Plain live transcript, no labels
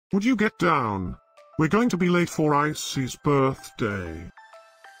Would you get down? We're going to be late for Icy's birthday.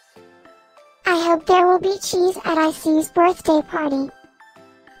 I hope there will be cheese at Icy's birthday party.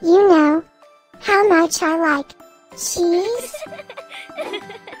 You know how much I like cheese.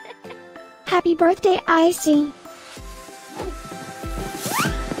 Happy birthday, Icey.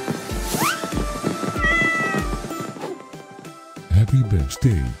 Happy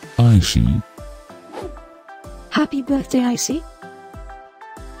birthday, Icey. Happy birthday, Icey.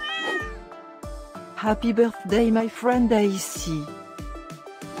 Happy birthday, my friend İcey.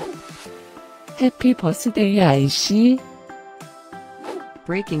 Happy birthday, Icey.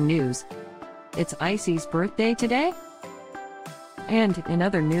 Breaking news. It's Icey's birthday today? And in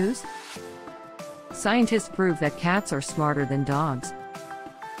other news, scientists prove that cats are smarter than dogs.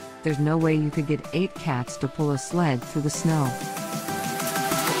 There's no way you could get 8 cats to pull a sled through the snow.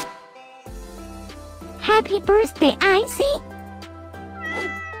 Happy birthday, Icy.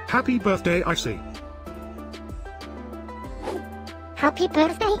 Happy birthday, Icy. Happy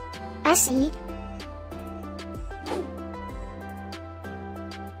birthday, Icy.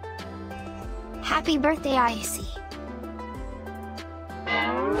 Happy birthday, Icy.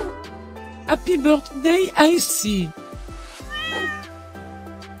 Happy birthday, Icey.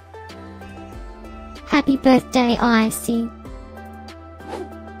 Happy birthday, Icy.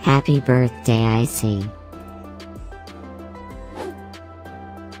 Happy birthday, Icey.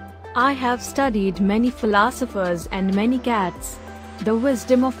 I have studied many philosophers and many cats. The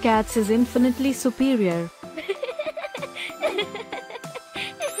wisdom of cats is infinitely superior.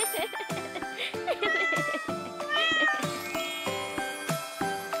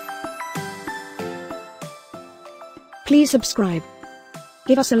 Please subscribe,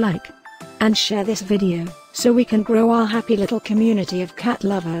 give us a like, and share this video, so we can grow our happy little community of cat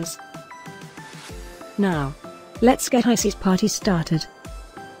lovers. Now, let's get Icey's party started.